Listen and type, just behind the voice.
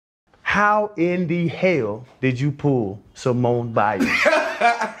How in the hell did you pull Simone Biles?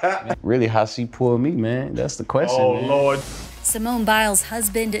 Really, how she pulled me, man? That's the question. Oh, man. Lord. Simone Biles'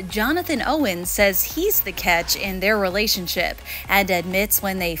 husband, Jonathan Owens, says he's the catch in their relationship and admits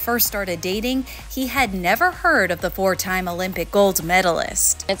when they first started dating, he had never heard of the four-time Olympic gold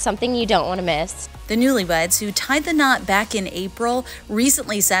medalist. It's something you don't want to miss. The newlyweds, who tied the knot back in April,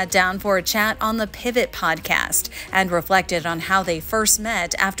 recently sat down for a chat on the Pivot podcast and reflected on how they first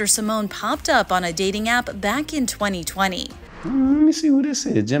met after Simone popped up on a dating app back in 2020. Let me see who this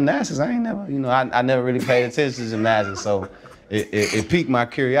is. Gymnastics. I ain't never, I never really paid attention to gymnastics, so it piqued my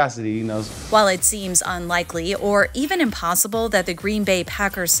curiosity, While it seems unlikely or even impossible that the Green Bay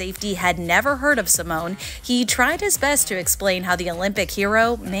Packers safety had never heard of Simone, he tried his best to explain how the Olympic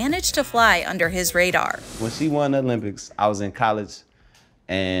hero managed to fly under his radar. When she won the Olympics, I was in college,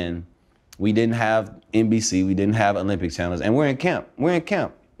 and we didn't have NBC, we didn't have Olympic channels, and we're in camp. We're in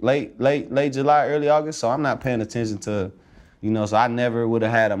camp, late July, early August, so I'm not paying attention to, so I never would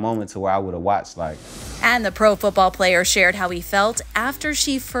have had a moment to where I would have watched, And the pro football player shared how he felt after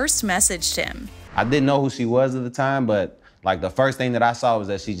she first messaged him. I didn't know who she was at the time, but the first thing that I saw was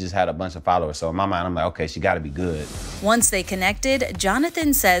that she just had a bunch of followers. So in my mind, I'm like, okay, she got to be good. Once they connected,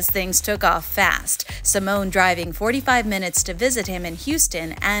 Jonathan says things took off fast. Simone driving 45 minutes to visit him in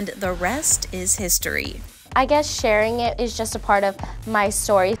Houston, and the rest is history. I guess sharing it is just a part of my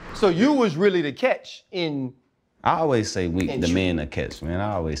story. So you was really the catch in... I always say the men the catch, man.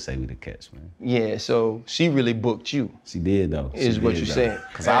 I always say we the catch, man. Yeah, so she really booked you. She did, though. Is what you're saying.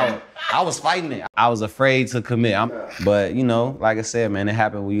 Because I was fighting it. I was afraid to commit. But, like I said, man, it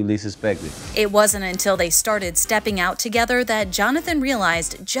happened when you least expect it. It wasn't until they started stepping out together that Jonathan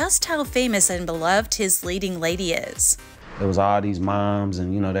realized just how famous and beloved his leading lady is. There was all these moms,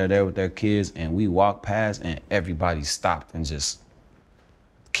 and, they're there with their kids, and we walked past, and everybody stopped and just...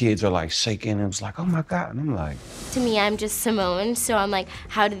 Kids are shaking, and it was oh my God, and I'm like. To me, I'm just Simone, so I'm like,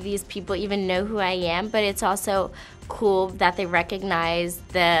 how do these people even know who I am? But it's also cool that they recognize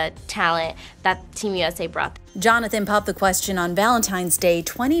the talent that Team USA brought. Jonathan popped the question on Valentine's Day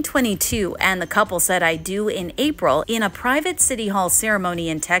 2022, and the couple said "I do" in April in a private City Hall ceremony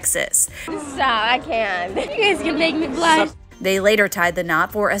in Texas. Stop, I can't. You guys can make me blush. They later tied the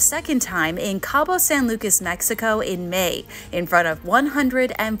knot for a second time in Cabo San Lucas, Mexico in May, in front of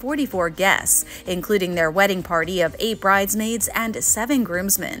 144 guests, including their wedding party of 8 bridesmaids and 7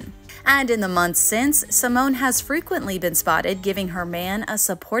 groomsmen. And in the months since, Simone has frequently been spotted giving her man a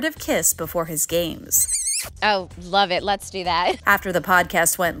supportive kiss before his games. Oh, love it. Let's do that. After the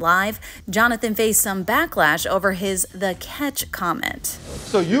podcast went live, Jonathan faced some backlash over his "the catch" comment.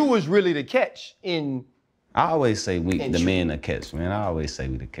 So you was really the catch in... I always say the men the catch, man. I always say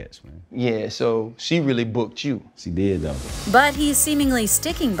we the catch, man. Yeah, so she really booked you. She did, though. But he's seemingly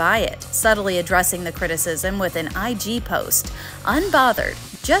sticking by it, subtly addressing the criticism with an IG post. Unbothered,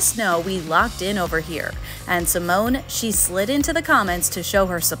 just know we locked in over here. And Simone, she slid into the comments to show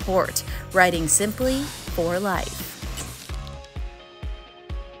her support, writing simply, "For life."